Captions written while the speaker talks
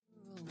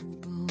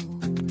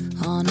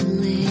on a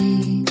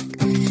lake.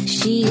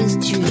 She is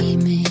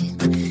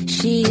dreaming,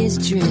 she is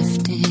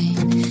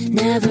drifting,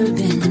 never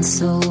been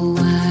so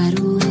wide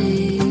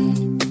awake.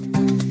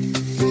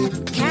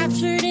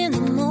 Captured in the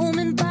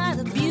moment by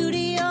the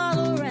beauty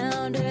all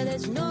around her,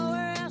 there's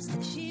nowhere else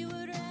that she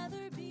would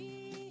rather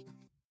be.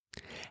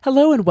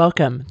 Hello and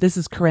welcome. This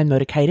is Corinne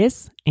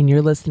Motekaitis, and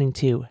you're listening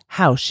to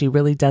How She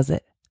Really Does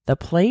It, the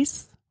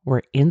place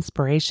where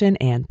inspiration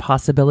and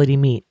possibility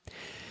meet.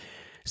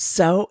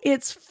 So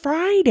it's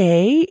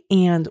Friday,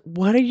 and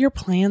what are your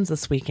plans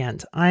this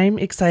weekend? I'm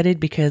excited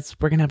because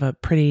we're going to have a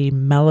pretty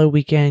mellow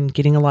weekend,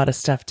 getting a lot of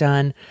stuff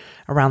done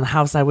around the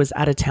house. I was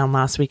out of town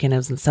last weekend. I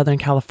was in Southern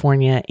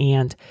California,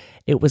 and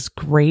it was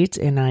great,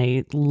 and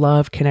I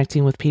love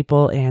connecting with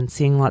people and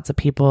seeing lots of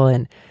people,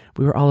 and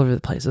we were all over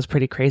the place. It was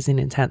pretty crazy and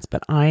intense,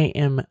 but I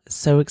am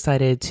so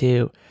excited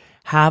to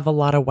have a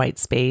lot of white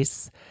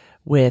space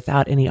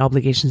without any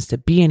obligations to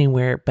be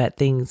anywhere, but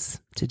things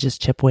to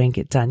just chip away and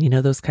get done. You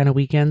know, those kind of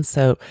weekends.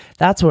 So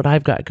that's what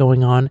I've got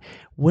going on.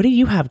 What do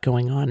you have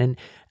going on?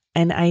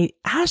 And I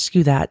ask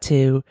you that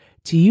too.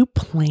 Do you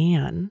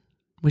plan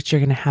what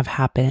you're going to have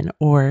happen,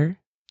 or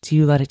do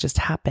you let it just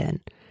happen?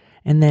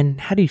 And then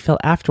how do you feel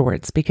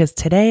afterwards? Because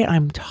today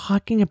I'm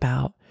talking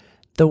about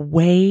the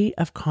way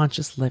of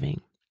conscious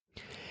living.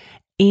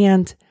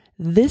 And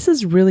this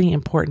is really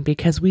important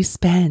because we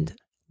spend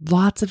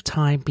lots of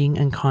time being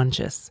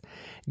unconscious,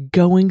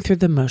 going through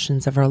the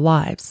motions of our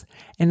lives.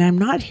 And I'm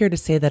not here to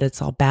say that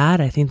it's all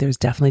bad. I think there's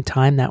definitely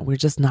time that we're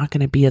just not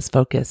going to be as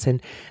focused.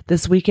 And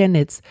this weekend,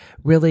 it's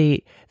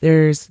really,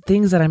 there's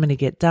things that I'm going to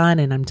get done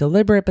and I'm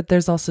deliberate, but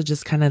there's also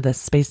just kind of the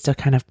space to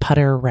kind of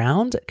putter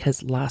around,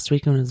 because last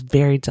weekend was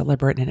very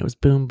deliberate and it was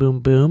boom,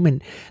 boom, boom.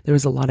 And there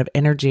was a lot of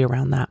energy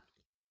around that.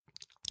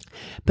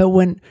 But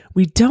when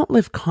we don't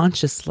live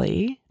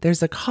consciously,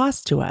 there's a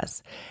cost to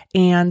us.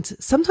 And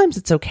sometimes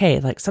it's okay.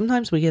 Like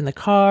sometimes we get in the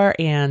car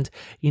and,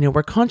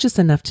 we're conscious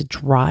enough to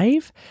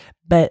drive.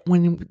 But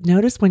when you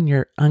notice when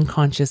you're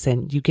unconscious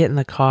and you get in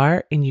the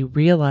car and you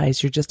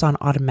realize you're just on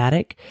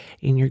automatic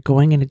and you're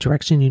going in a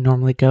direction you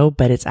normally go,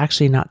 but it's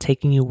actually not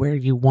taking you where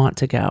you want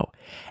to go.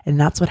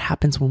 And that's what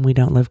happens when we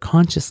don't live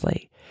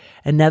consciously.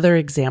 Another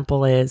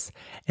example is,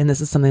 and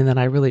this is something that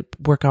I really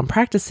work on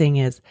practicing,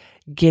 is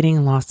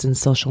getting lost in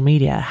social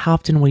media. How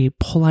often will you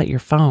pull out your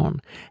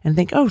phone and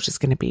think, oh, it's just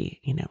going to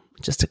be,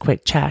 just a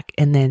quick check.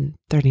 And then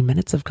 30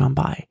 minutes have gone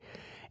by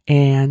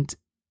and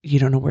you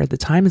don't know where the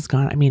time has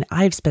gone. I mean,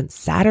 I've spent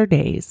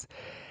Saturdays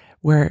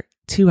where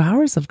 2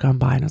 hours have gone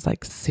by and I was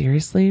like,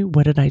 seriously,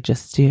 what did I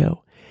just do?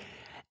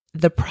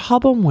 The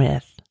problem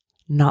with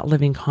not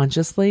living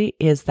consciously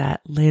is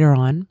that later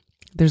on,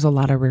 there's a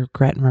lot of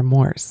regret and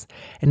remorse.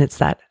 And it's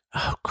that,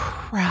 oh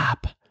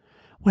crap,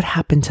 what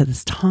happened to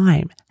this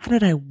time? How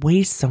did I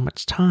waste so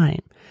much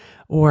time?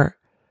 Or,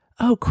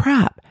 oh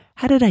crap,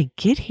 how did I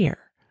get here?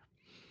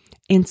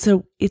 And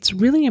so it's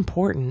really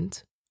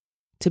important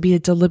to be a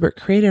deliberate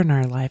creator in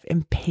our life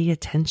and pay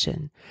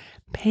attention.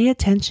 Pay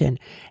attention.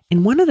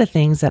 And one of the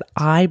things that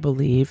I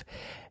believe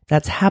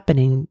that's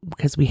happening,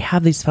 because we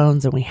have these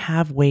phones and we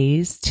have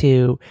ways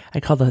to, I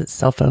call the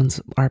cell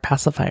phones our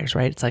pacifiers,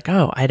 right? It's like,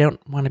 oh, I don't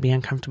want to be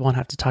uncomfortable and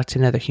have to talk to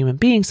another human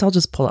being, so I'll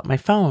just pull up my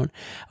phone.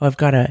 Oh, I've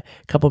got a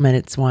couple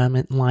minutes while I'm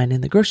in line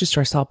in the grocery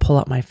store, so I'll pull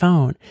up my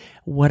phone.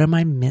 What am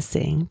I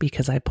missing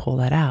because I pull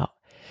that out?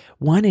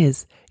 One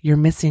is you're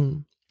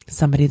missing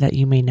somebody that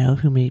you may know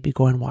who may be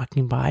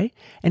walking by.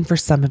 And for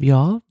some of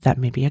y'all, that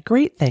may be a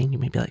great thing. You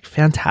may be like,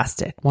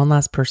 fantastic, one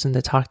last person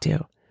to talk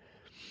to.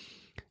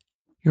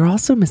 You're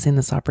also missing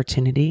this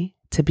opportunity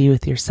to be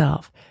with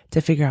yourself, to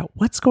figure out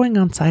what's going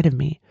on inside of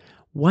me.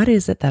 What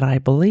is it that I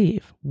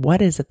believe?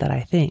 What is it that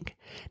I think?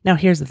 Now,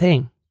 here's the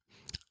thing.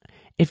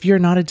 If you're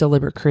not a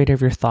deliberate creator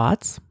of your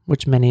thoughts,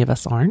 which many of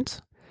us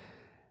aren't,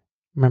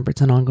 remember it's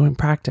an ongoing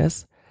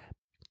practice,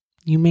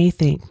 you may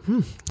think,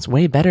 it's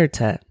way better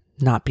to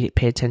not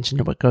pay attention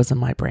to what goes in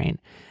my brain.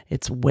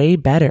 It's way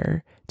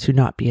better to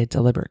not be a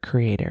deliberate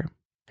creator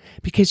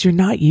because you're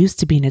not used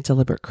to being a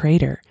deliberate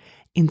creator.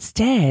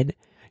 Instead,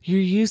 you're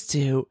used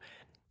to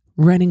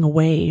running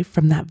away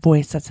from that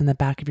voice that's in the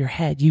back of your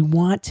head. You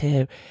want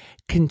to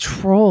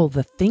control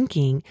the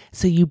thinking,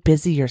 so you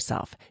busy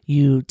yourself.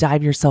 You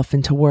dive yourself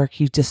into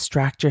work. You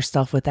distract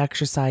yourself with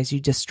exercise.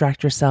 You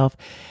distract yourself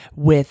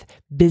with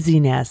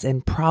busyness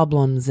and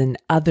problems and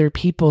other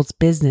people's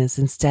business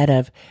instead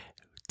of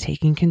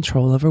taking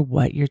control over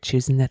what you're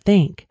choosing to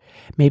think.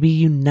 Maybe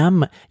you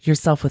numb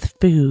yourself with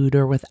food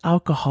or with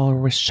alcohol or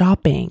with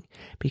shopping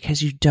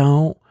because you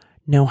don't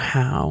know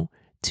how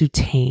to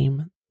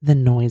tame the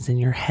noise in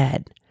your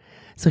head.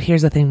 So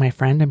here's the thing, my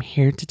friend, I'm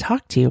here to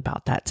talk to you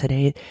about that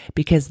today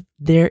because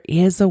there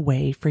is a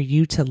way for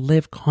you to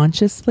live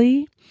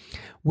consciously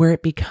where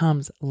it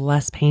becomes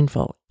less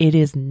painful. It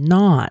is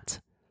not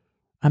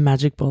a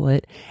magic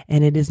bullet,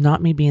 and it is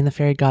not me being the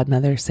fairy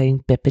godmother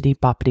saying bippity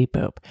boppity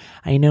boop.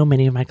 I know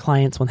many of my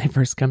clients, when they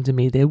first come to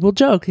me, they will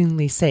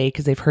jokingly say,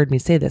 because they've heard me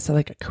say this, they're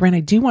like, Corinne, I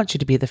do want you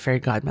to be the fairy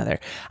godmother.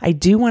 I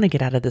do want to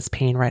get out of this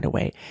pain right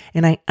away.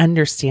 And I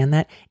understand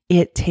that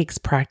it takes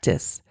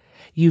practice.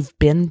 you've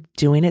been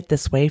doing it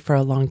this way for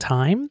a long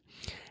time,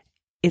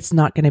 it's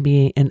not going to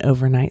be an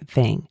overnight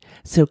thing.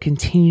 So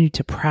continue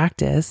to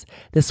practice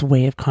this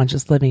way of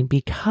conscious living,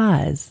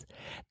 because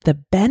the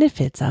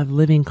benefits of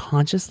living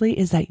consciously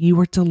is that you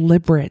are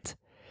deliberate.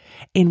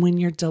 And when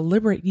you're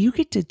deliberate, you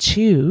get to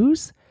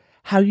choose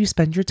how you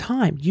spend your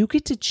time. You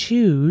get to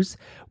choose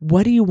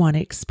what do you want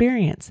to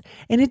experience.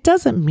 And it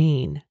doesn't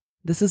mean,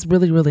 this is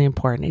really, really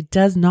important, it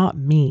does not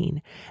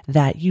mean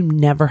that you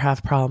never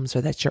have problems,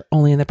 or that you're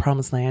only in the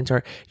promised land,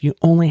 or you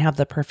only have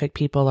the perfect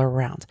people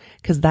around,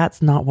 because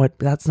that's not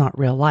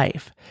real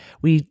life.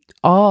 We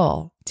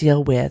all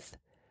deal with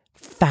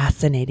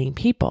fascinating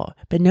people.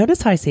 But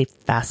notice how I say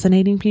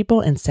fascinating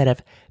people instead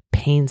of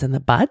pains in the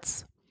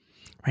butts,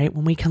 right?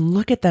 When we can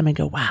look at them and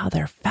go, wow,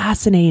 they're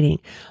fascinating.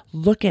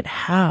 Look at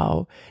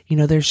how,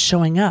 they're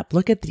showing up.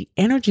 Look at the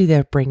energy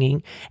they're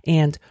bringing.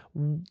 And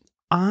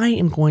I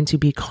am going to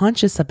be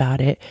conscious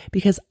about it,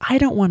 because I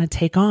don't want to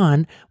take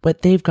on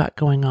what they've got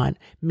going on.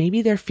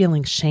 Maybe they're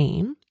feeling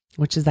shame,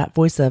 which is that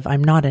voice of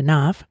I'm not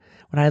enough,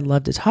 what I'd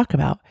love to talk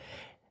about.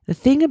 The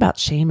thing about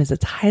shame is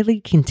it's highly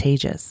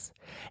contagious.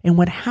 And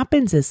what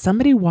happens is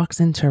somebody walks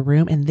into a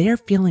room and they're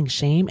feeling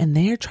shame, and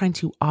they're trying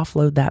to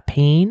offload that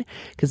pain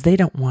because they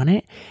don't want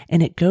it.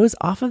 And it goes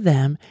off of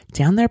them,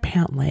 down their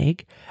pant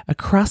leg,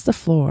 across the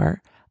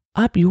floor,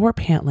 up your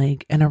pant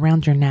leg, and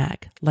around your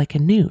neck like a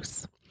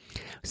noose.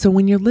 So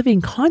when you're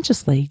living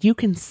consciously, you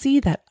can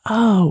see that,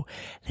 oh,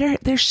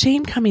 there's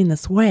shame coming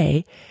this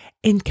way,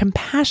 and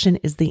compassion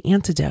is the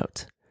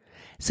antidote.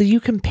 So you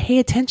can pay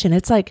attention.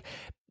 It's like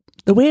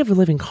the way of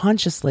living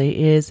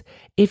consciously is,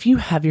 if you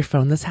have your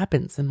phone, this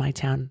happens in my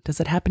town. Does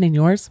it happen in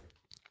yours?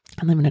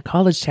 I live in a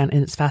college town,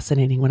 and it's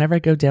fascinating. Whenever I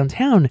go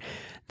downtown,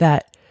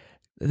 that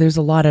there's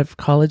a lot of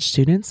college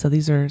students. So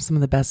these are some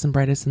of the best and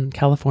brightest in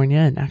California,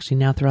 and actually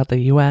now throughout the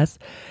US.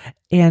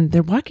 And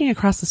they're walking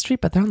across the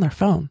street, but they're on their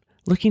phone,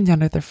 looking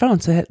down at their phone.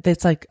 So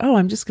it's like, oh,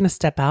 I'm just going to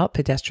step out.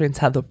 Pedestrians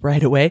have the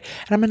right of way,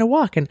 and I'm going to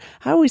walk. And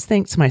I always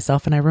think to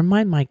myself, and I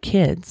remind my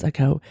kids, I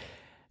go,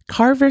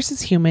 car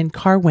versus human,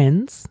 car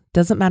wins.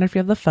 Doesn't matter if you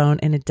have the phone,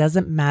 and it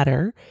doesn't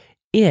matter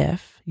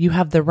if you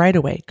have the right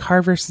of way,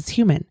 car versus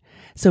human.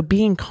 So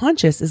being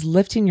conscious is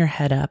lifting your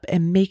head up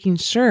and making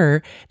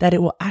sure that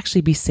it will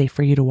actually be safe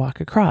for you to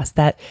walk across,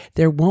 that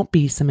there won't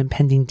be some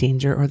impending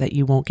danger, or that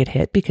you won't get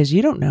hit, because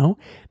you don't know.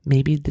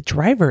 Maybe the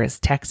driver is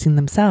texting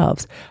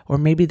themselves, or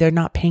maybe they're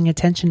not paying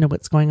attention to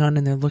what's going on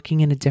and they're looking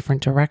in a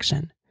different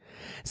direction.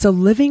 So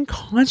living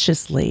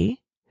consciously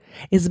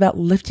is about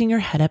lifting your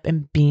head up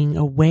and being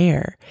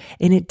aware.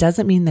 And it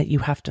doesn't mean that you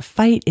have to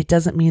fight. It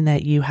doesn't mean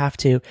that you have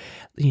to,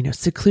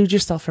 seclude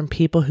yourself from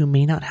people who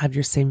may not have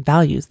your same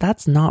values.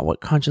 That's not what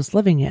conscious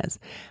living is.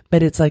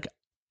 But it's like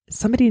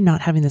somebody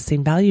not having the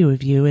same value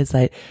of you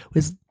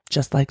was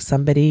just like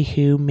somebody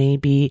who may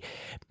be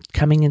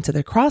coming into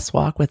the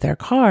crosswalk with their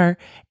car.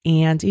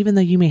 And even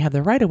though you may have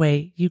the right of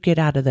way, you get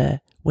out of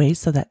the way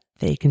so that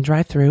they can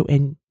drive through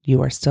and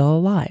you are still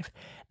alive.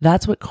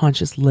 That's what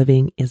conscious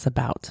living is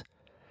about.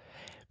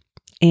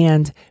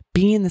 And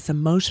being this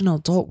emotional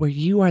adult where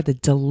you are the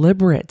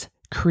deliberate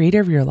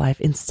creator of your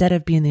life, instead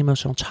of being the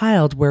emotional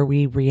child where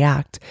we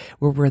react,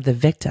 where we're the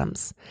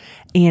victims.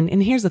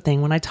 And here's the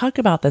thing, when I talk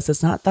about this,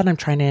 it's not that I'm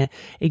trying to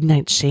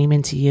ignite shame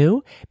into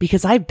you,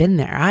 because I've been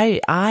there.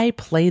 I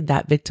played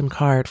that victim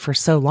card for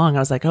so long. I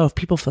was like, oh, if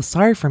people feel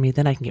sorry for me,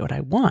 then I can get what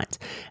I want.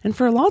 And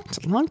for a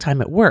long time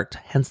it worked,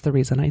 hence the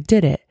reason I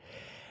did it.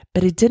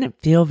 But it didn't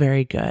feel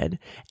very good.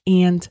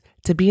 And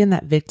to be in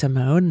that victim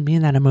mode and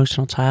being that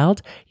emotional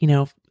child,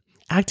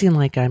 acting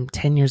like I'm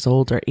 10 years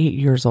old or 8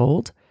 years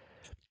old,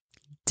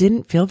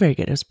 didn't feel very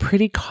good. It was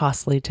pretty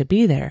costly to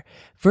be there,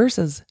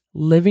 versus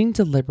living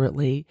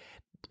deliberately,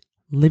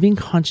 living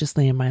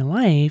consciously in my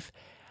life.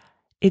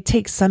 It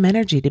takes some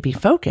energy to be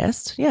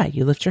focused. Yeah,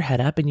 you lift your head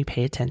up and you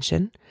pay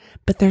attention,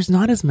 but there's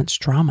not as much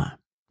drama.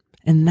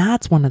 And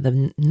that's one of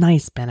the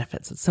nice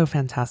benefits. It's so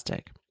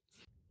fantastic.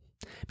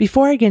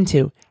 Before I get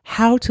into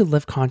how to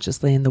live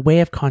consciously and the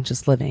way of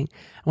conscious living,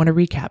 I want to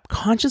recap.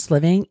 Conscious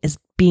living is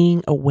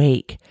being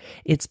awake.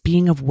 It's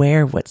being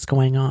aware of what's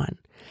going on.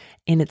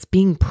 And it's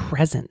being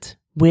present,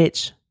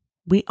 which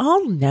we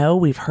all know.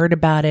 We've heard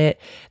about it.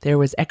 There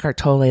was Eckhart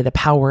Tolle, The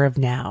Power of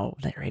Now,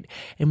 right?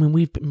 And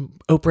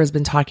Oprah's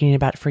been talking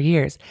about it for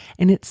years.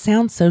 And it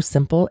sounds so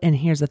simple. And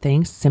here's the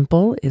thing,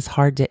 simple is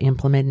hard to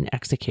implement and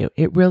execute.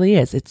 It really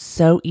is. It's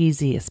so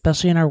easy,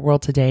 especially in our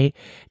world today,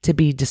 to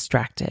be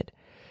distracted.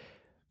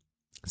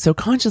 So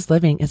conscious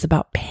living is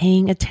about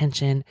paying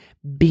attention,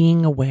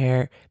 being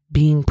aware,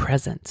 being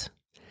present.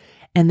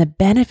 And the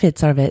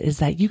benefits of it is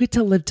that you get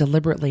to live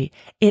deliberately.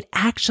 It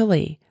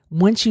actually,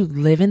 once you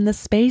live in this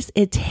space,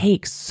 it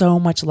takes so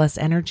much less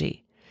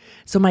energy.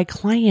 So my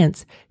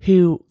clients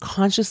who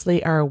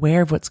consciously are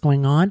aware of what's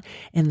going on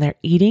and they're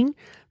eating,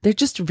 they're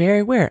just very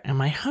aware.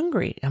 Am I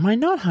hungry? Am I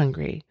not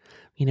hungry?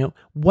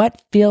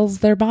 What fills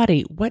their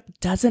body? What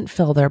doesn't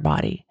fill their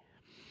body?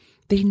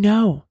 They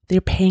know, they're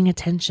paying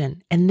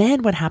attention. And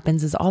then what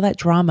happens is all that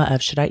drama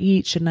of should I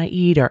eat, shouldn't I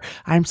eat, or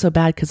I'm so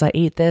bad because I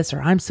ate this,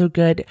 or I'm so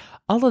good.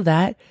 All of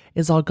that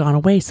is all gone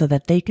away so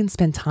that they can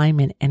spend time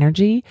and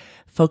energy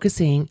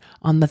focusing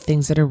on the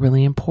things that are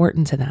really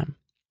important to them.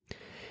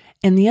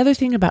 And the other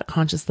thing about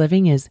conscious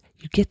living is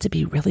you get to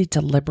be really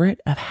deliberate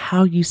of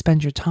how you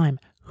spend your time.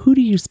 Who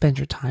do you spend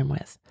your time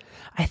with?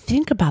 I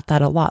think about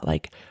that a lot.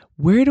 Like,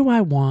 where do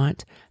I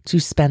want to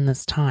spend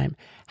this time?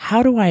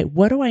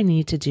 What do I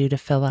need to do to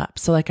fill up?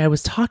 So like I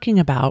was talking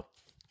about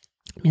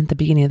at the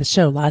beginning of the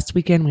show, last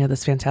weekend, we had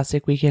this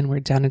fantastic weekend. We're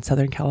down in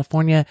Southern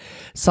California,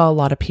 saw a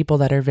lot of people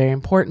that are very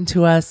important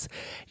to us,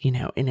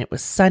 and it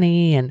was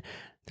sunny and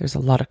there's a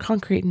lot of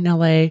concrete in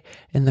LA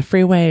and the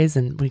freeways,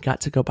 and we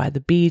got to go by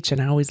the beach, and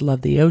I always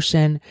love the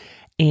ocean,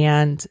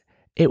 and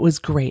it was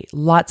great.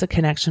 Lots of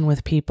connection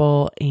with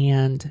people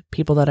and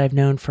people that I've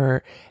known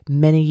for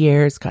many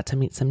years, got to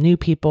meet some new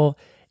people.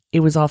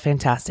 It was all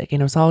fantastic.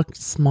 And it was all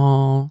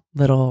small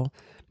little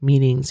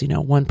meetings,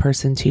 one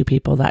person, two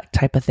people, that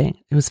type of thing.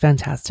 It was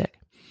fantastic.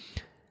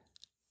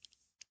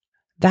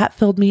 That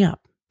filled me up.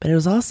 But it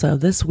was also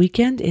this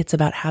weekend, it's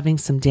about having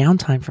some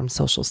downtime from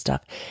social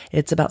stuff.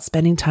 It's about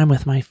spending time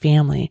with my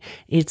family.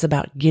 It's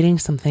about getting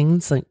some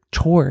things like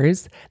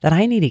chores that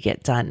I need to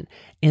get done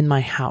in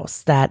my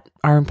house that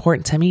are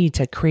important to me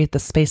to create the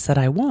space that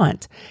I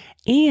want.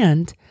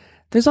 And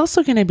there's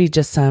also going to be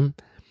just some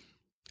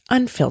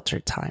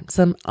unfiltered time,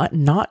 some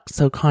not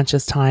so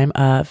conscious time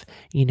of,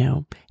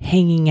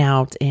 hanging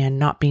out and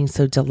not being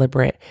so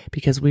deliberate,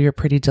 because we were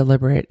pretty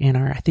deliberate in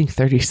our,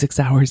 36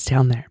 hours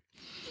down there.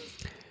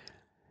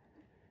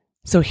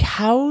 So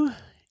how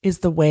is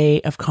the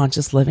way of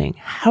conscious living?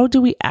 How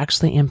do we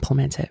actually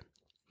implement it?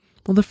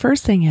 Well, the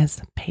first thing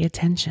is pay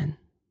attention.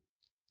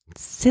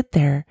 Sit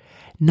there,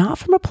 not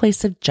from a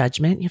place of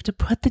judgment. You have to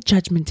put the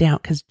judgment down,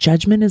 because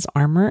judgment is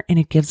armor and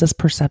it gives us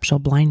perceptual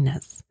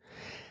blindness.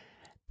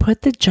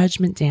 Put the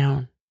judgment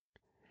down.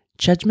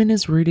 Judgment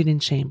is rooted in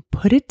shame.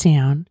 Put it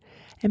down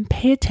and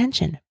pay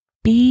attention.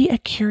 Be a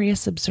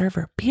curious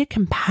observer. Be a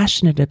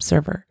compassionate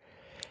observer.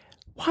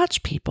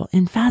 Watch people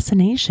in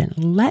fascination.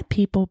 Let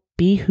people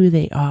be who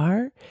they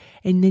are.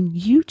 And then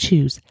you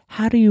choose,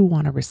 how do you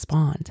want to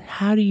respond?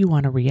 How do you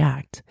want to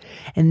react?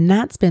 And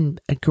that's been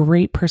a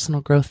great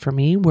personal growth for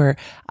me, where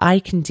I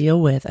can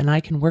deal with and I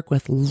can work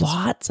with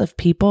lots of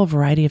people, a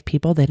variety of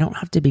people. They don't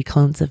have to be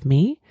clones of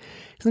me,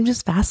 because I'm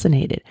just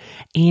fascinated.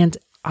 And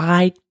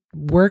I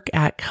work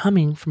at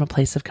coming from a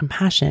place of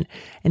compassion.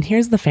 And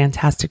here's the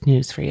fantastic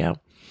news for you.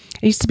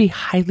 I used to be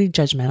highly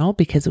judgmental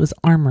because it was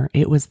armor.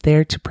 It was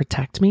there to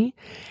protect me.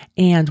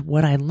 And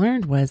what I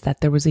learned was that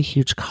there was a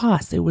huge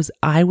cost.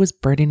 I was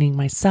burdening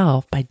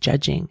myself by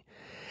judging.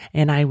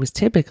 And I was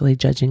typically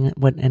judging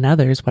in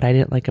others what I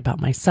didn't like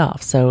about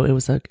myself. So it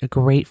was a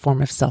great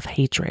form of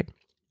self-hatred.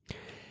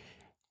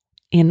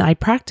 And I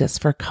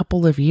practiced for a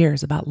couple of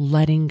years about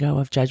letting go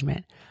of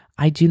judgment.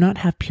 I do not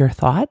have pure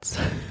thoughts,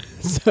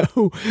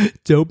 so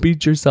don't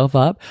beat yourself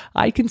up.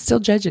 I can still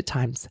judge at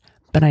times,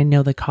 but I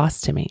know the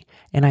cost to me.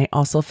 And I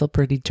also feel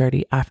pretty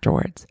dirty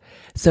afterwards.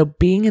 So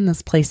being in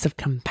this place of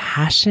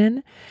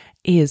compassion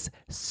is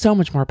so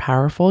much more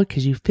powerful,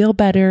 because you feel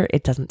better.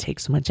 It doesn't take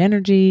so much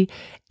energy,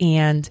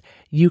 and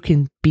you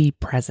can be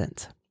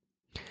present.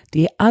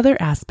 The other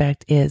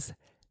aspect is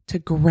to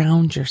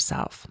ground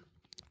yourself.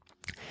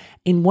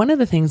 And one of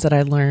the things that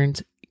I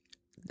learned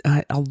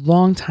a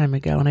long time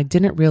ago, and I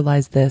didn't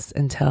realize this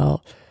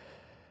until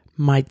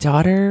my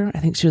daughter, I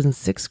think she was in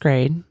 6th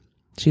grade.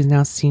 She's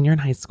now a senior in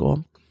high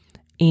school.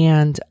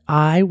 And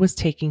I was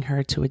taking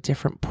her to a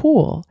different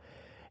pool.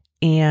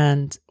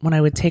 And when I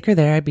would take her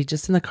there, I'd be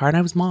just in the car, and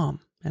I was mom.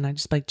 And I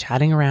just like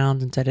chatting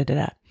around and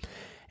da-da-da-da.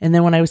 And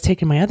then when I was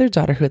taking my other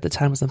daughter, who at the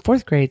time was in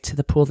 4th grade, to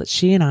the pool that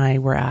she and I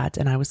were at,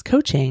 and I was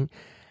coaching,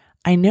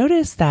 I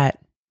noticed that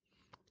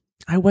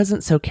I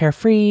wasn't so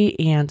carefree.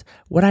 And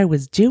what I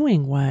was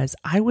doing was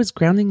I was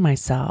grounding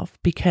myself,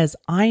 because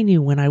I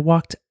knew when I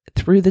walked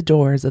through the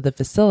doors of the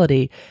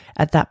facility,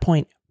 at that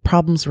point,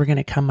 problems were going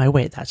to come my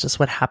way. That's just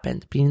what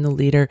happened. Being the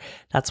leader,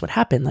 that's what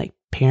happened. Like,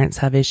 parents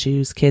have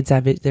issues, kids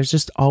have it. There's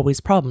just always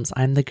problems.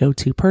 I'm the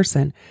go-to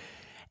person.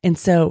 And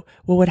so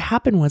what would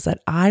happen was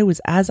that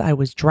as I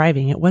was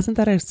driving, it wasn't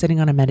that I was sitting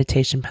on a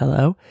meditation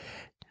pillow.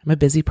 I'm a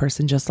busy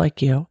person just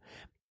like you.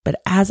 But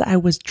as I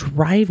was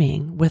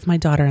driving with my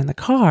daughter in the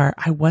car,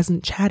 I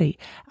wasn't chatty.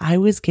 I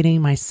was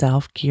getting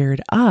myself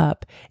geared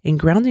up and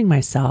grounding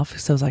myself.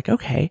 So I was like,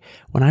 okay,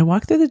 when I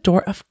walk through the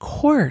door, of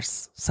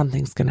course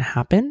something's going to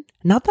happen.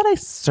 Not that I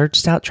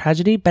searched out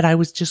tragedy, but I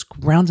was just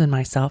grounding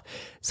myself.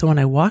 So when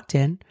I walked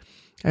in,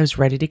 I was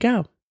ready to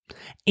go.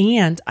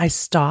 And I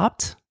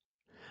stopped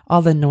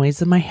all the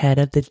noise in my head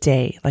of the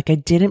day. Like, I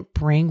didn't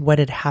bring what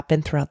had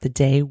happened throughout the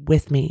day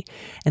with me.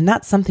 And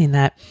that's something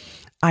that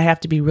I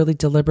have to be really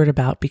deliberate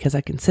about, because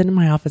I can sit in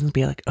my office and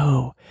be like,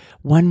 oh,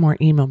 one more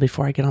email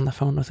before I get on the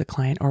phone with a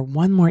client, or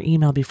one more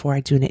email before I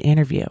do an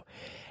interview.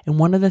 And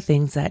one of the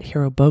things that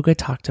Hiro Boga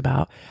talked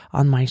about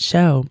on my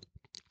show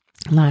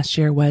last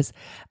year was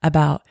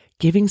about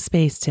giving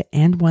space to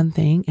end one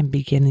thing and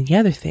begin the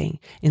other thing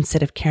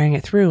instead of carrying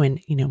it through. And,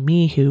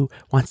 me who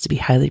wants to be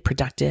highly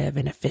productive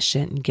and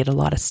efficient and get a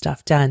lot of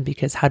stuff done,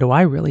 because how do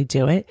I really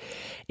do it?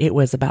 It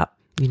was about,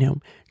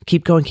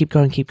 keep going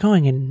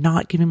and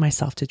not giving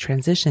myself to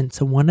transition.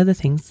 So one of the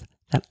things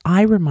that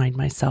I remind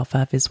myself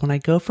of is when I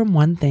go from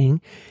one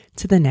thing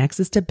to the next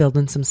is to build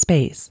in some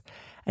space.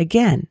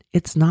 Again,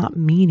 it's not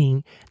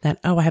meaning that,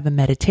 I have a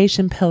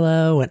meditation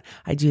pillow and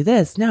I do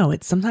this. No,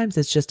 sometimes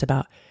it's just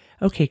about,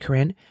 okay,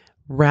 Corinne,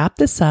 wrap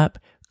this up,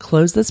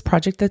 close this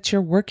project that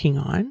you're working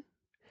on,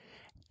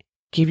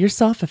 give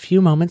yourself a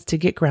few moments to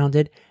get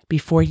grounded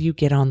before you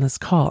get on this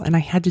call. And I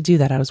had to do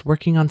that. I was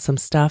working on some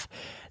stuff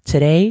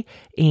today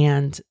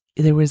and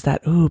there was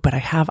that, but I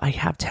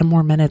have 10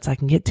 more minutes. I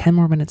can get 10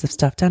 more minutes of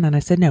stuff done. And I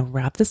said, no,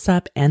 wrap this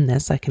up, end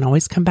this. I can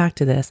always come back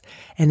to this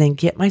and then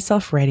get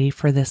myself ready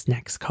for this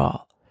next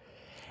call.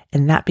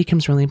 And that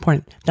becomes really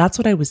important. That's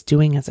what I was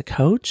doing as a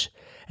coach,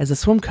 as a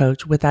swim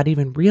coach, without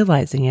even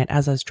realizing it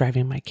as I was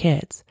driving my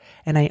kids.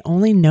 And I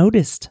only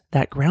noticed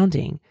that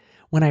grounding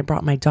when I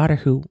brought my daughter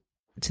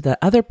to the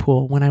other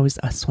pool when I was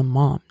a swim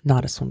mom,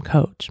 not a swim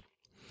coach.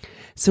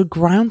 So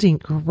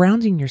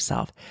grounding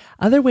yourself.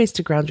 Other ways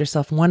to ground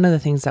yourself, one of the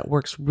things that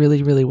works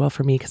really, really well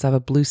for me because I have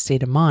a blue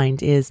state of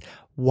mind is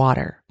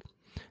water.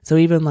 So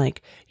even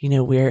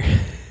we're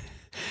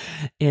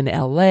in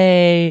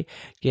LA,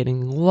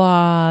 getting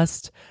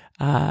lost,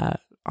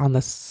 on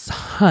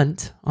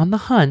the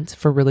hunt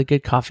for really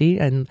good coffee.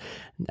 And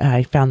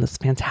I found this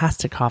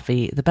fantastic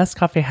coffee. The best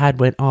coffee I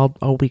had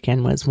all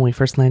weekend was when we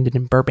first landed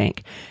in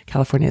Burbank,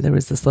 California. There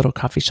was this little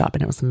coffee shop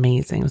and it was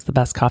amazing. It was the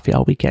best coffee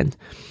all weekend.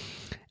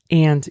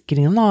 And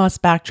getting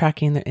lost,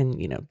 backtracking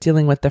and,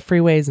 dealing with the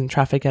freeways and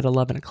traffic at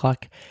 11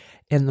 o'clock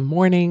in the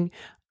morning,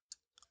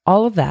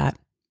 all of that.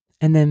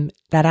 And then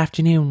that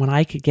afternoon when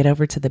I could get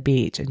over to the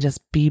beach and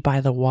just be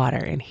by the water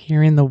and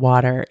hearing the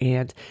water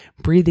and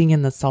breathing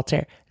in the salt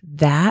air,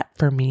 that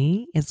for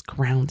me is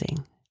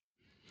grounding.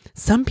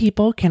 Some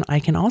people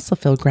I can also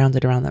feel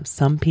grounded around them.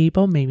 Some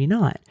people, maybe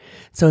not.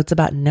 So it's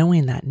about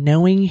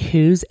knowing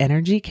whose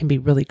energy can be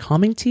really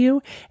calming to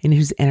you and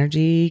whose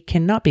energy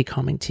cannot be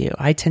calming to you.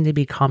 I tend to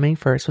be calming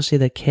for especially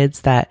the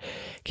kids that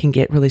can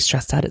get really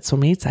stressed out at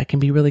swim meets. I can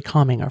be really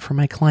calming, or for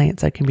my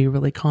clients, I can be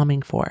really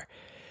calming for,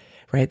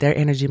 right? Their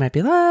energy might be,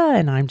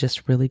 and I'm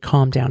just really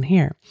calm down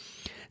here.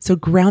 So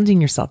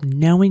grounding yourself,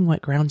 knowing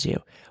what grounds you.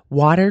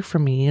 Water for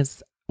me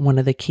is one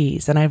of the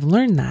keys. And I've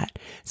learned that.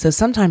 So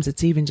sometimes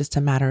it's even just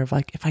a matter of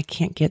if I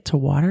can't get to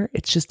water,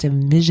 it's just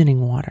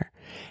envisioning water.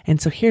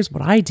 And so here's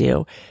what I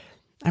do.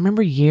 I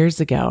remember years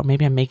ago,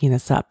 maybe I'm making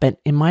this up, but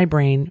in my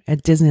brain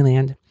at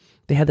Disneyland,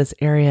 they had this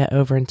area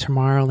over in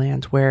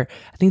Tomorrowland where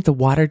I think the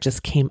water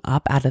just came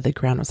up out of the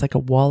ground. It was like a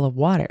wall of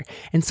water.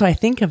 And so I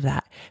think of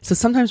that. So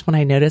sometimes when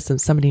I notice that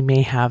somebody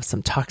may have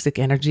some toxic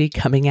energy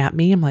coming at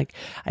me, I'm like,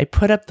 I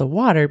put up the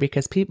water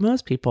because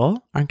most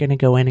people aren't going to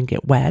go in and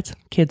get wet.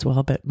 Kids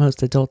will, but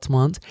most adults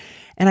won't.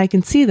 And I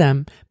can see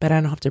them, but I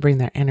don't have to bring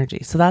their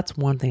energy. So that's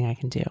one thing I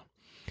can do.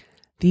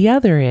 The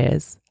other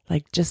is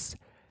just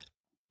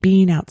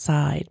being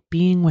outside,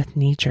 being with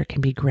nature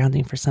can be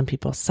grounding for some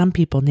people. Some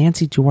people,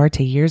 Nancy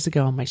Duarte, years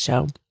ago on my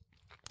show,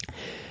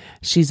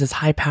 she's this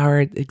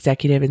high-powered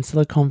executive in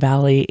Silicon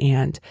Valley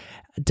and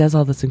does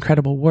all this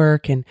incredible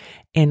work. And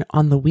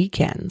on the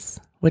weekends,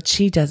 what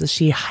she does is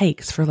she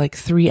hikes for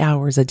 3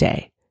 hours a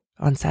day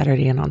on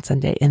Saturday and on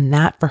Sunday. And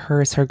that for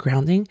her is her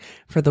grounding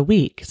for the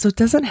week. So it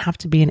doesn't have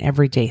to be an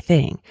everyday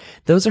thing.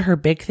 Those are her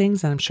big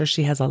things. And I'm sure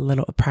she has a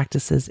little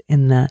practices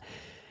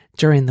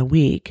during the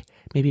week,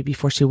 maybe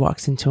before she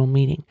walks into a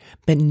meeting,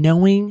 but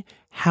knowing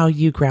how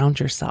you ground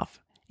yourself.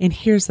 And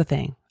here's the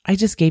thing. I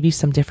just gave you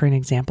some different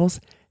examples.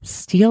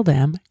 Steal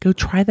them, go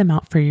try them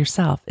out for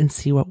yourself and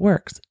see what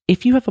works.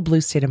 If you have a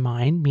blue state of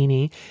mind,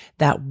 meaning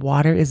that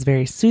water is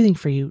very soothing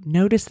for you,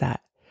 notice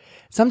that.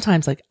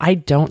 Sometimes I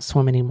don't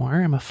swim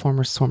anymore. I'm a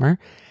former swimmer,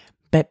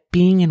 but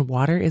being in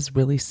water is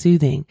really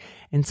soothing.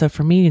 And so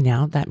for me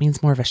now, that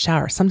means more of a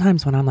shower.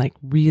 Sometimes when I'm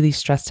really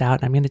stressed out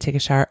and I'm going to take a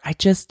shower, I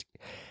just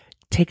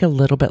take a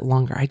little bit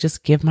longer. I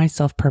just give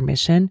myself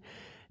permission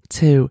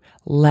to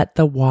let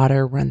the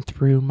water run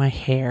through my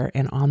hair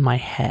and on my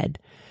head,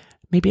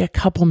 maybe a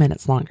couple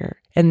minutes longer.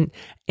 And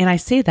I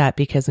say that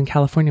because in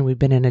California, we've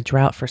been in a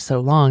drought for so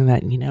long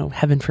that,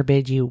 heaven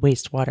forbid you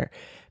waste water.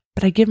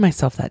 But I give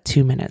myself that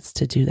 2 minutes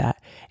to do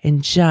that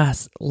and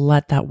just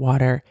let that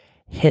water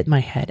hit my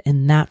head.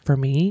 And that for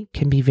me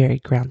can be very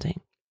grounding.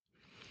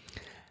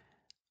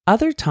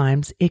 Other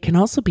times it can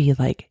also be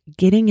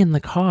getting in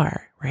the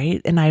car,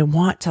 right? And I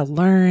want to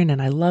learn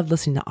and I love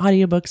listening to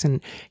audiobooks,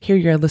 and here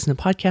you're listening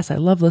to podcasts. I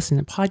love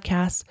listening to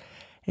podcasts.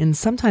 And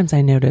sometimes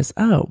I notice,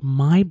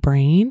 my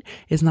brain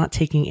is not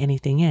taking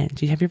anything in.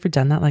 Have you ever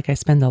done that? I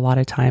spend a lot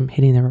of time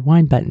hitting the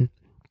rewind button.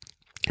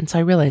 And so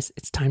I realize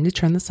it's time to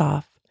turn this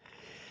off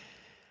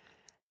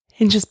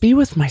and just be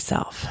with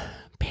myself.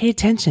 Pay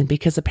attention,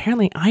 because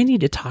apparently I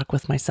need to talk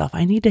with myself.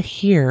 I need to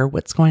hear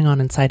what's going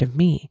on inside of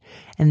me.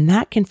 And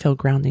that can feel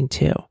grounding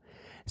too.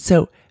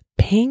 So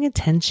paying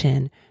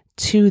attention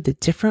to the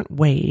different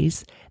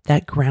ways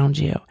that ground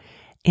you.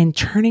 And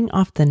turning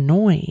off the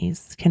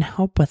noise can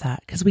help with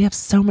that because we have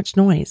so much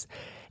noise.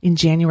 In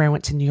January, I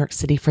went to New York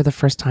City for the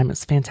first time. It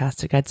was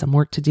fantastic. I had some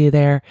work to do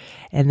there.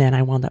 And then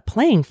I wound up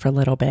playing for a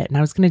little bit and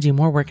I was going to do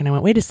more work. And I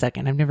went, wait a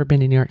second, I've never been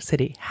to New York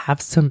City.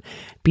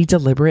 Be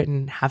deliberate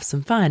and have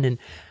some fun. And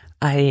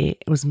I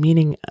was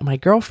meeting my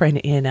girlfriend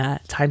in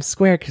Times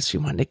Square because she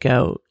wanted to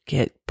go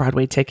get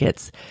Broadway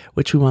tickets,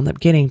 which we wound up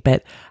getting.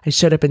 But I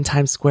showed up in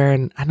Times Square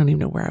and I don't even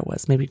know where I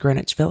was, maybe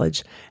Greenwich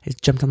Village. I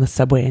jumped on the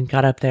subway and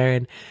got up there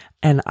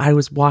and I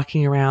was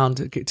walking around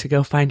to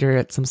go find her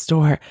at some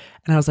store.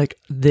 And I was like,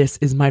 this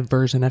is my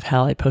version of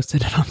hell. I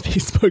posted it on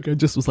Facebook. I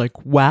just was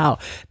like, wow,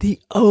 the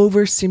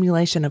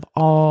overstimulation of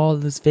all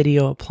those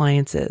video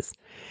appliances.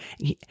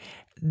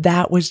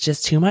 That was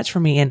just too much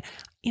for me. And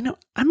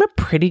I'm a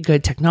pretty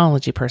good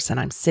technology person.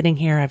 I'm sitting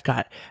here. I've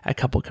got a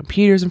couple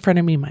computers in front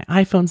of me. My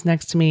iPhone's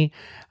next to me.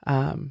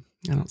 I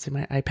don't see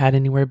my iPad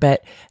anywhere,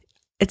 but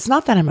it's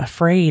not that I'm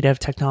afraid of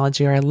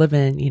technology or I live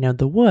in,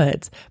 the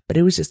woods, but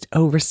it was just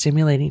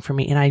overstimulating for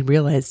me. And I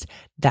realized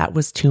that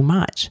was too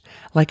much.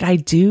 Like I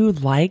do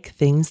like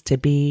things to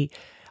be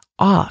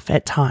off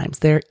at times.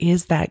 There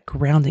is that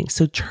grounding.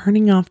 So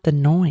turning off the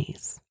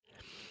noise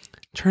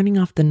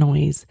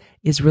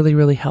is really,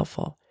 really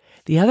helpful.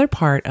 The other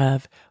part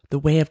of the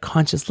way of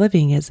conscious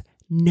living is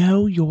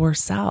know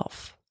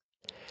yourself.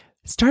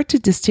 Start to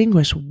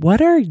distinguish what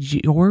are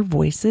your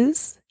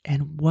voices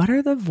and what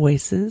are the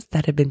voices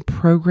that have been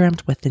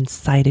programmed with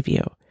inside of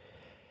you.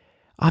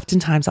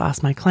 Oftentimes I'll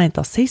ask my client,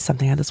 they'll say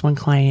something. I had this one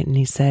client and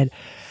he said,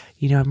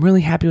 I'm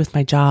really happy with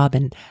my job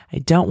and I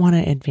don't want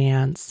to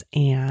advance.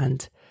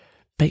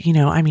 But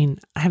I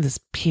have this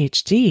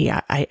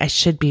PhD. I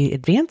should be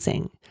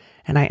advancing.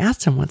 And I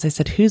asked him once, I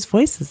said, whose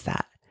voice is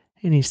that?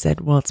 And he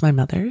said, well, it's my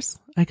mother's.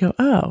 I go,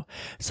 oh,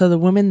 so the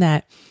woman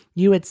that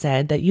you had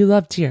said that you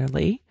love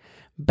dearly,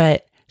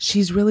 but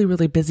she's really,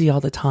 really busy all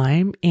the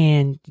time.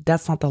 And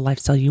that's not the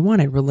lifestyle you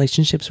wanted.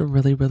 Relationships are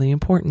really, really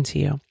important to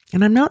you.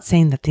 And I'm not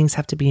saying that things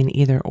have to be an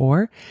either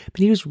or,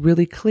 but he was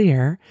really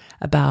clear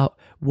about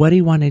what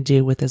he wanted to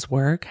do with his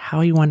work,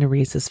 how he wanted to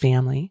raise his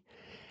family.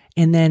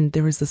 And then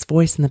there was this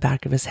voice in the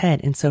back of his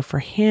head. And so for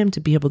him to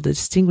be able to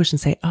distinguish and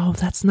say, oh,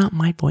 that's not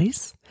my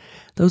voice.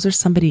 Those are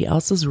somebody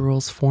else's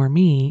rules for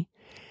me.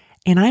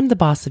 And I'm the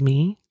boss of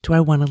me. Do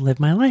I want to live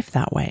my life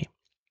that way?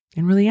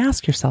 And really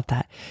ask yourself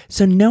that.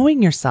 So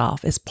knowing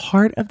yourself is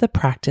part of the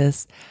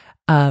practice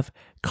of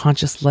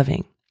conscious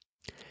living.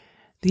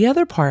 The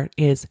other part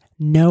is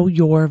know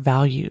your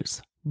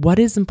values. What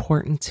is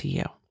important to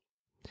you?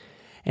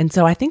 And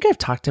so I think I've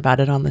talked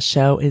about it on the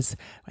show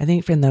I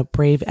think from the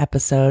Brave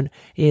episode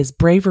is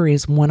bravery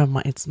is one of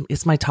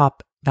it's my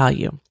top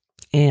value.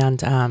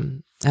 And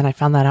I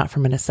found that out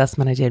from an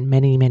assessment I did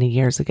many, many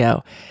years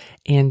ago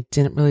and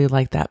didn't really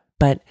like that.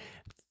 But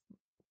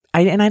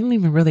I don't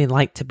even really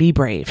like to be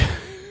brave.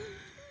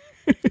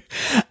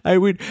 I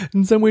would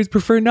in some ways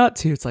prefer not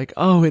to. It's like,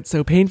 oh, it's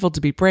so painful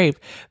to be brave.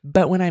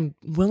 But when I'm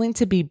willing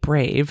to be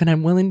brave and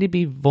I'm willing to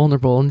be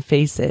vulnerable and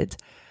face it,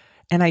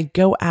 and I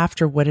go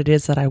after what it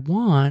is that I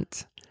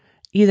want,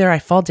 either I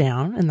fall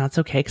down and that's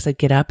okay because I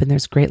get up and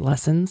there's great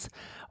lessons,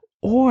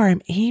 or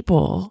I'm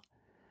able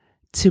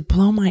to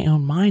blow my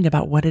own mind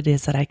about what it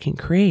is that I can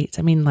create.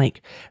 I mean,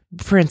 like,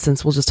 for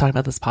instance, we'll just talk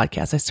about this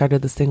podcast. I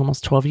started this thing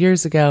almost 12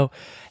 years ago,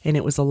 and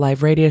it was a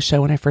live radio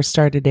show when I first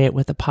started it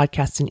with a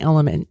podcasting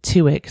element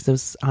to it because it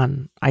was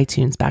on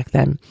iTunes back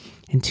then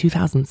in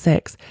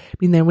 2006. I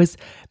mean,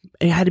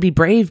 I had to be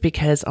brave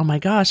because, oh my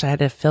gosh, I had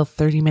to fill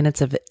 30 minutes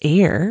of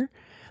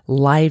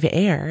live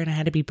air, and I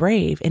had to be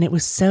brave. And it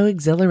was so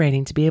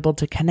exhilarating to be able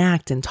to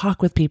connect and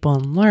talk with people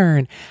and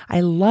learn. I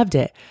loved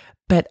it.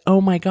 But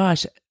oh my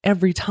gosh,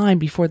 every time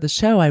before the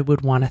show, I would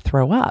want to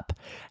throw up.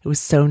 It was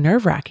so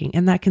nerve-wracking,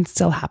 and that can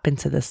still happen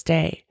to this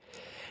day.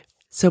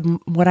 So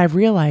what I've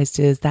realized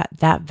is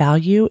that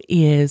value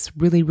is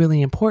really,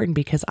 really important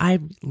because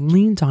I've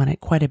leaned on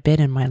it quite a bit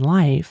in my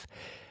life,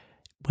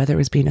 whether it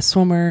was being a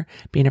swimmer,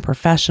 being a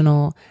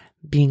professional,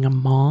 being a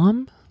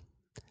mom,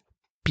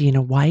 being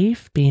a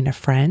wife, being a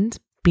friend,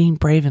 being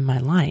brave in my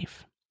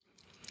life.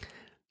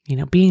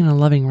 Being in a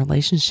loving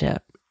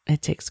relationship,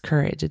 it takes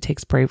courage, it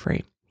takes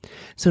bravery.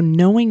 So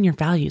knowing your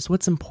values,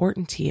 what's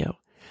important to you.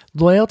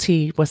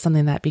 Loyalty was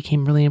something that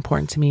became really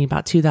important to me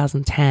about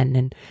 2010.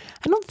 And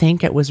I don't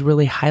think it was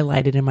really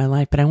highlighted in my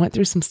life, but I went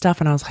through some stuff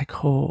and I was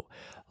like, oh,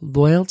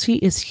 loyalty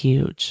is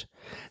huge.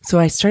 So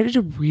I started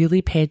to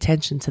really pay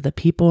attention to the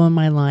people in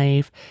my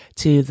life,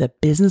 to the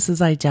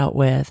businesses I dealt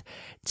with,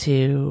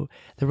 to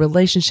the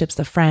relationships,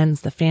 the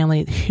friends, the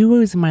family, who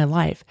was in my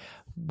life.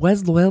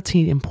 Was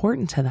loyalty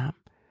important to them?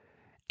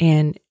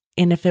 And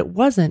if it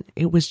wasn't,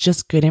 it was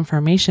just good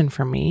information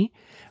for me,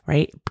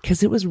 right?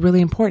 Because it was really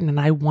important. And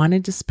I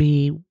wanted to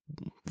be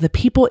the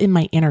people in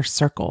my inner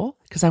circle,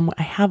 because I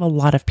have a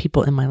lot of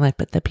people in my life,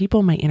 but the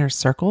people in my inner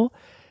circle,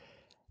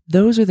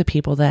 those are the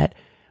people that,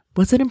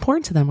 was it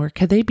important to them? Or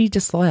could they be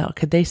disloyal?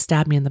 Could they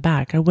stab me in the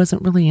back? I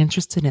wasn't really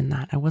interested in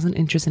that. I wasn't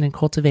interested in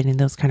cultivating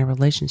those kind of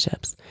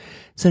relationships.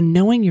 So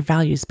knowing your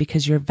values,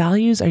 because your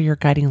values are your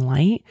guiding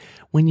light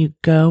when you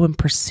go and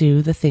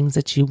pursue the things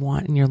that you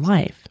want in your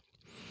life.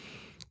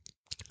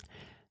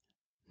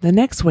 The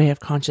next way of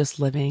conscious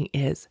living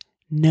is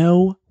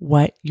know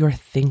what you're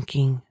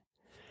thinking.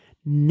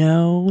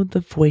 Know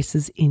the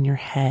voices in your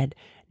head.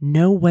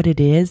 Know what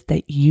it is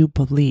that you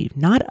believe.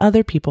 Not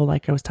other people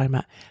like I was talking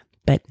about,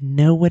 but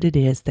know what it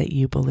is that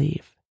you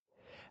believe.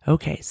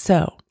 Okay,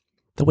 so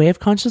the way of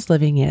conscious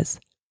living is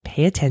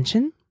pay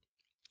attention,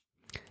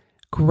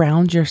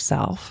 ground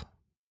yourself,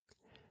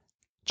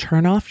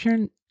 turn off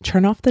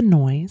the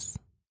noise,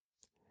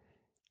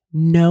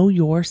 know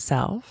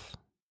yourself,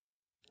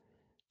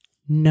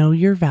 know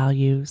your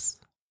values,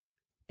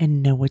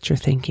 and know what you're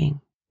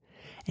thinking.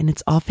 And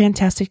it's all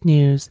fantastic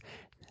news.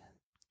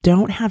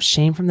 Don't have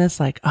shame from this,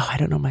 like, oh, I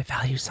don't know what my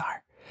values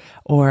are.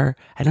 Or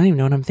I don't even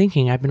know what I'm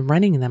thinking. I've been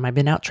running them. I've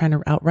been out trying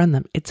to outrun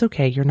them. It's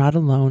okay. You're not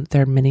alone.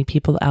 There are many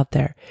people out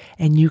there,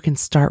 and you can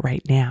start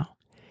right now.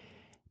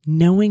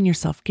 Knowing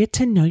yourself, get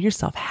to know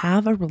yourself,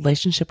 have a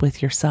relationship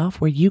with yourself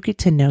where you get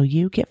to know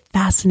you, get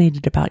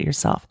fascinated about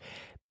yourself,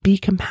 be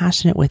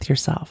compassionate with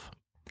yourself.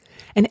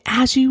 And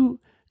as you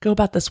go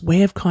about this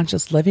way of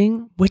conscious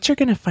living, what you're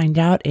going to find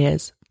out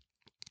is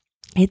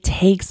it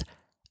takes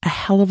a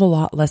hell of a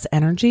lot less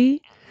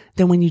energy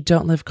than when you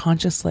don't live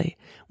consciously,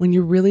 when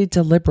you're really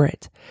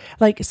deliberate.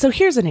 Like, so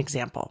here's an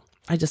example.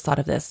 I just thought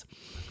of this.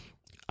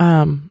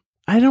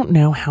 I don't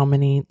know how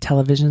many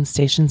television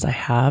stations I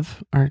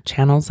have or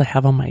channels I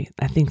have on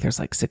I think there's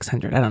like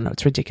 600. I don't know.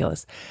 It's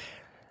ridiculous.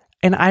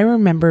 And I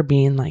remember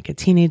being like a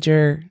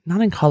teenager,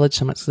 not in college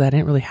so much because I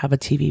didn't really have a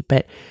TV,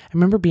 but I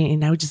remember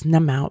and I would just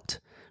numb out.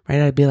 Right?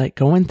 I'd be like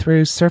going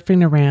through,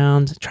 surfing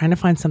around, trying to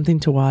find something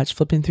to watch,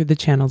 flipping through the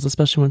channels,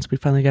 especially once we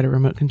finally got a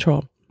remote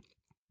control.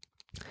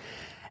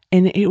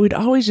 And it would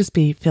always just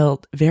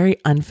felt very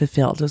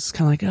unfulfilled. It was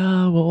kind of like,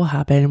 oh, what will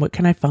happen? What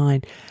can I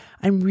find?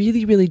 I'm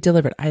really, really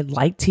deliberate. I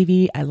like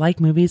TV. I like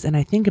movies. And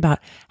I think about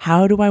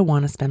how do I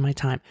want to spend my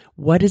time?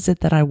 What is it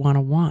that I want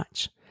to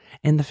watch?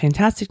 And the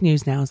fantastic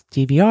news now is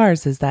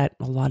DVRs is that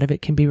a lot of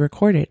it can be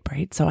recorded,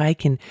 right? So I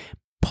can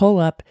pull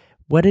up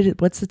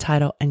what's the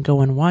title and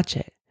go and watch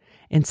it,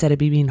 instead of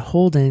being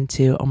beholden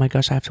to, oh my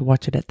gosh, I have to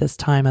watch it at this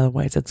time,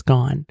 otherwise it's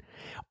gone.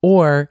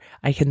 Or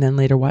I can then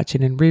later watch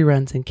it in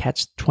reruns and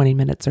catch 20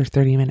 minutes or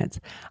 30 minutes.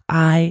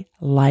 I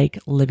like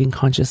living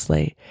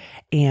consciously.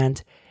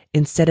 And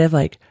instead of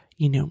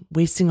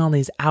wasting all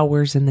these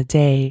hours in the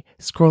day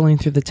scrolling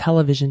through the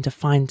television to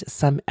find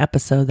some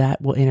episode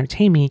that will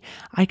entertain me,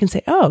 I can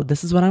say, oh,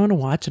 this is what I want to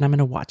watch and I'm going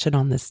to watch it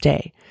on this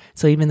day.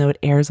 So even though it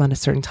airs on a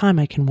certain time,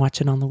 I can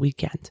watch it on the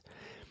weekend.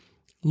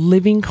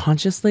 Living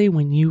consciously,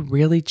 when you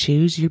really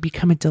choose, you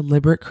become a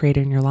deliberate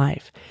creator in your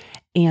life,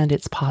 and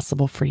it's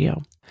possible for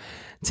you.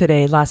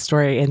 Today, last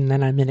story, and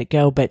then I'm going to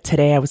go, but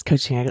today I was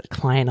coaching a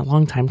client, a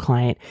longtime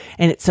client,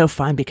 and it's so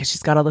fun because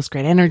she's got all this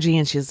great energy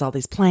and she has all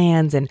these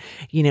plans and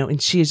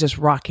she is just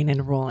rocking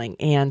and rolling,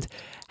 and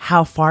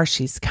how far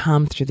she's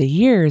come through the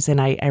years. And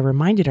I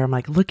reminded her, I'm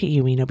like, look at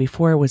you,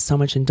 before it was so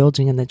much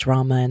indulging in the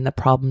drama and the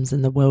problems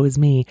and the woe is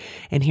me.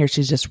 And here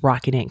she's just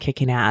rocking it and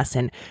kicking ass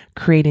and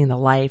creating the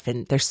life.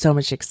 And there's so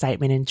much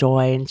excitement and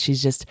joy. And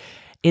she's just,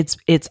 it's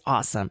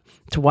awesome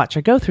to watch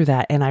her go through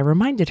that. And I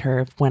reminded her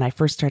of when I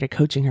first started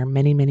coaching her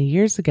many, many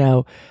years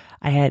ago,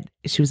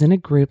 she was in a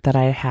group that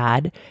I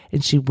had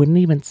and she wouldn't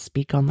even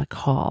speak on the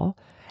call.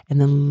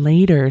 And then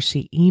later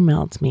she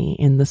emailed me,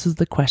 and this is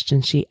the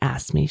question she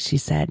asked me. She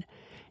said,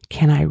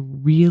 can I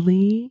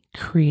really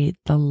create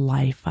the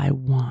life I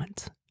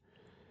want?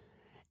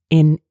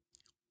 And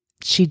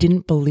she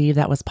didn't believe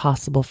that was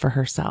possible for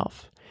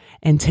herself.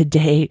 And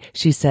today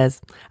she says,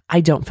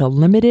 I don't feel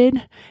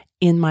limited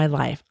in my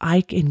life.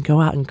 I can go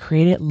out and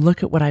create it.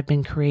 Look at what I've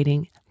been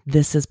creating.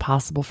 This is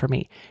possible for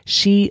me.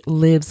 She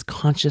lives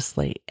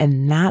consciously.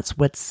 And that's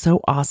what's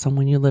so awesome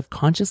when you live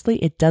consciously.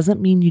 It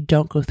doesn't mean you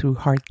don't go through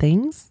hard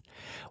things.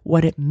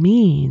 What it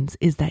means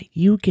is that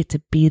you get to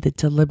be the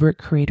deliberate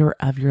creator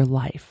of your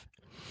life.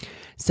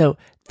 So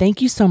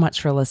thank you so much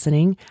for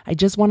listening. I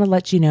just want to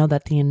let you know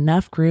that the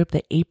Enough group,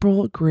 the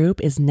April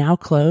group, is now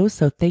closed.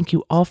 So thank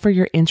you all for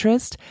your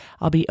interest.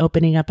 I'll be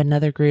opening up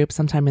another group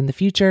sometime in the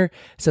future.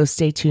 So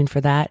stay tuned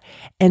for that.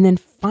 And then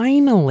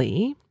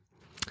finally,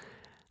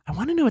 I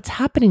want to know what's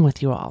happening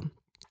with you all.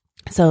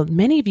 So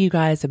many of you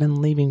guys have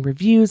been leaving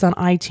reviews on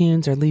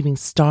iTunes or leaving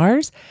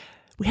stars.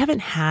 We haven't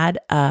had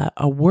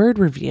a word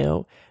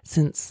review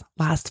since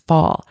last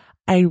fall.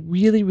 I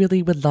really,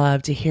 really would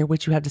love to hear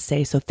what you have to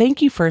say. So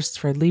thank you first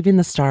for leaving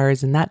the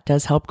stars, and that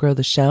does help grow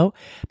the show.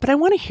 But I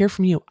want to hear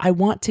from you. I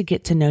want to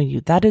get to know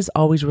you. That is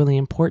always really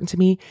important to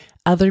me.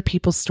 Other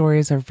people's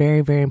stories are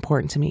very, very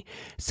important to me.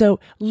 So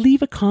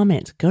leave a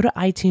comment. Go to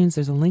iTunes.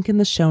 There's a link in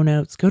the show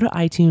notes. Go to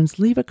iTunes.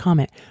 Leave a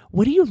comment.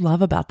 What do you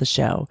love about the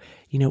show?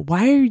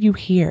 Why are you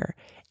here?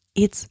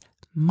 It's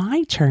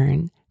my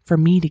turn for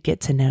me to get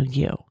to know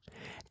you.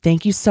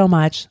 Thank you so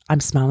much. I'm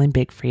smiling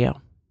big for you.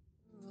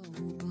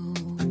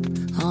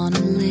 On a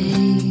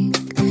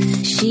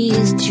lake, she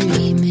is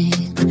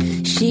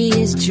dreaming, she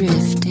is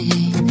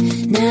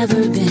drifting,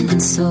 never been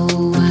so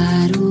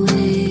wide awake.